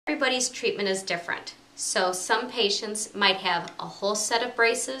Everybody's treatment is different. So some patients might have a whole set of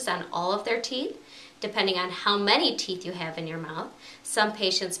braces on all of their teeth, depending on how many teeth you have in your mouth. Some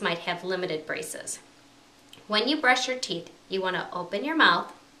patients might have limited braces. When you brush your teeth, you want to open your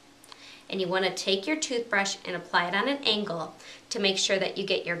mouth and you want to take your toothbrush and apply it on an angle to make sure that you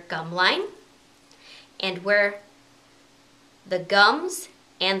get your gum line and where the gums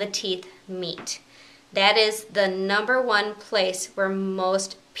and the teeth meet. That is the number one place where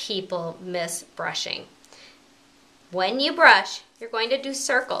most people miss brushing. When you brush, you're going to do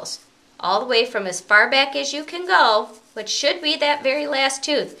circles all the way from as far back as you can go, which should be that very last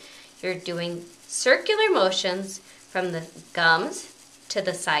tooth. You're doing circular motions from the gums to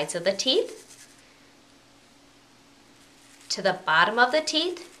the sides of the teeth, to the bottom of the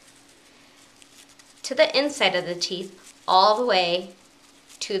teeth, to the inside of the teeth, all the way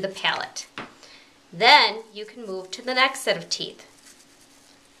to the palate. Then you can move to the next set of teeth.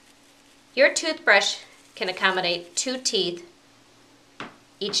 Your toothbrush can accommodate 2 teeth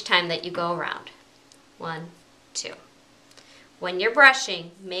each time that you go around. 1, 2. When you're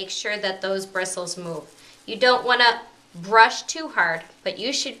brushing, make sure that those bristles move. You don't want to brush too hard, but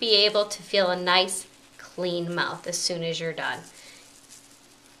you should be able to feel a nice, clean mouth as soon as you're done.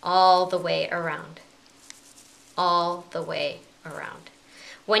 All the way around. All the way around.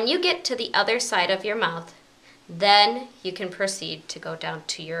 When you get to the other side of your mouth, then you can proceed to go down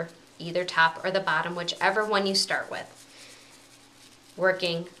to your either top or the bottom, whichever one you start with,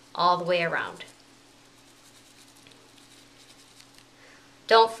 working all the way around.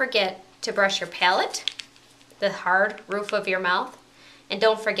 Don't forget to brush your palate, the hard roof of your mouth, and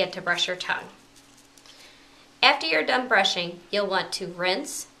don't forget to brush your tongue. After you're done brushing, you'll want to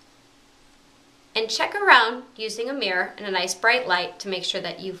rinse and check around using a mirror and a nice bright light to make sure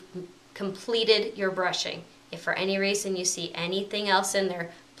that you've completed your brushing. If for any reason you see anything else in there,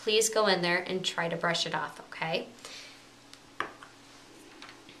 please go in there and try to brush it off, okay?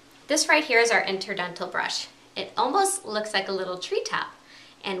 This right here is our interdental brush. It almost looks like a little treetop.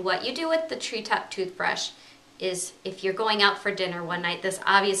 And what you do with the treetop toothbrush is, if you're going out for dinner one night, this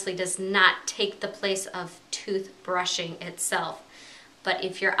obviously does not take the place of toothbrushing itself. But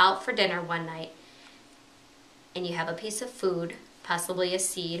if you're out for dinner one night and you have a piece of food, possibly a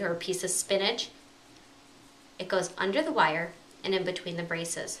seed or a piece of spinach, it goes under the wire and in between the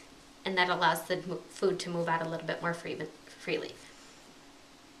braces, and that allows the food to move out a little bit more freely.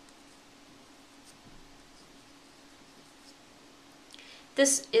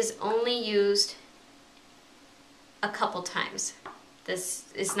 This is only used a couple times. This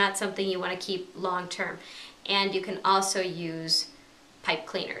is not something you want to keep long term. And you can also use pipe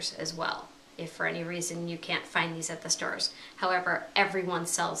cleaners as well, if for any reason you can't find these at the stores. However, everyone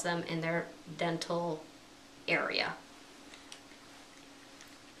sells them in their dental area.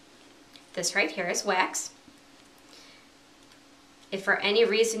 This right here is wax. If for any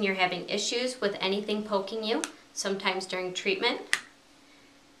reason you're having issues with anything poking you, sometimes during treatment,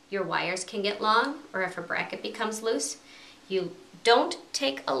 your wires can get long, or if a bracket becomes loose, you don't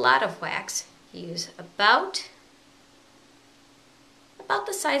take a lot of wax. You use about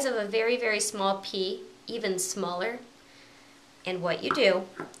the size of a very, very small pea, even smaller. And what you do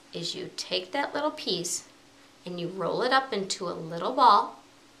is you take that little piece and you roll it up into a little ball,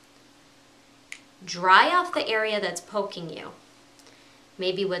 dry off the area that's poking you,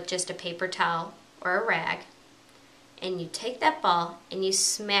 maybe with just a paper towel or a rag, and you take that ball and you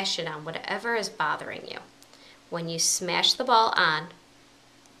smash it on whatever is bothering you. When you smash the ball on,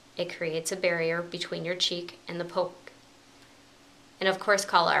 it creates a barrier between your cheek and the poke. And of course,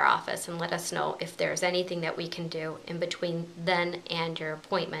 call our office and let us know if there's anything that we can do in between then and your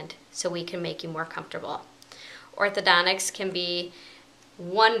appointment so we can make you more comfortable. Orthodontics can be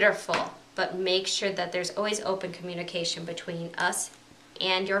wonderful, but make sure that there's always open communication between us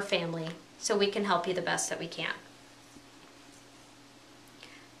and your family so we can help you the best that we can.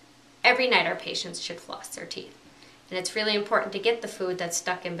 Every night our patients should floss their teeth. And it's really important to get the food that's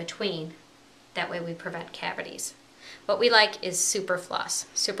stuck in between. That way we prevent cavities. What we like is Super Floss.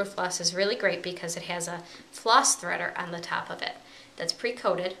 Super Floss is really great because it has a floss threader on the top of it that's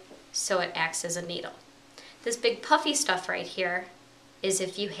pre-coated, so it acts as a needle. This big puffy stuff right here is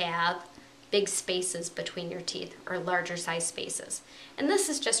if you have big spaces between your teeth or larger size spaces. And this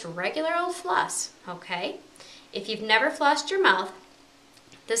is just regular old floss, okay? If you've never flossed your mouth,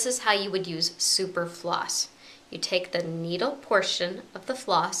 this is how you would use Super Floss. You take the needle portion of the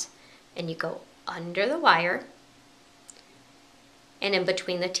floss and you go under the wire and in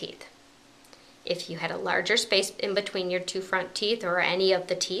between the teeth. If you had a larger space in between your 2 front teeth or any of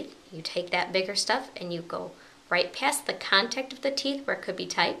the teeth, you take that bigger stuff and you go right past the contact of the teeth where it could be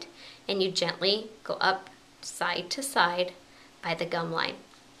tight, and you gently go up side to side by the gum line,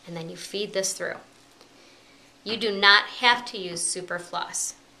 and then you feed this through. You do not have to use super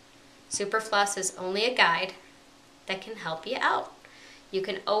floss. Super floss is only a guide that can help you out. You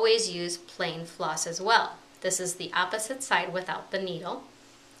can always use plain floss as well. This is the opposite side without the needle.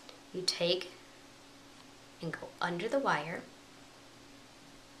 You take and go under the wire.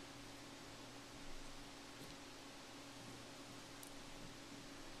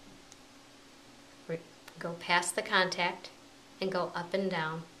 Go past the contact and go up and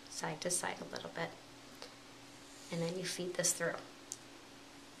down, side to side a little bit. And then you feed this through.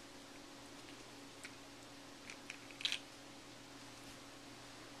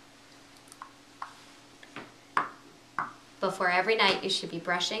 Before every night, you should be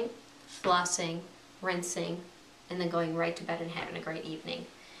brushing, flossing, rinsing, and then going right to bed and having a great evening.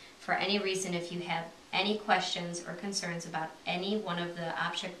 For any reason, if you have any questions or concerns about any one of the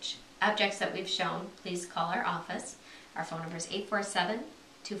objects that we've shown, please call our office. Our phone number is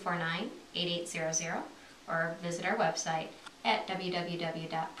 847-249-8800, or visit our website at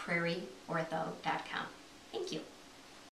www.prairieortho.com. Thank you.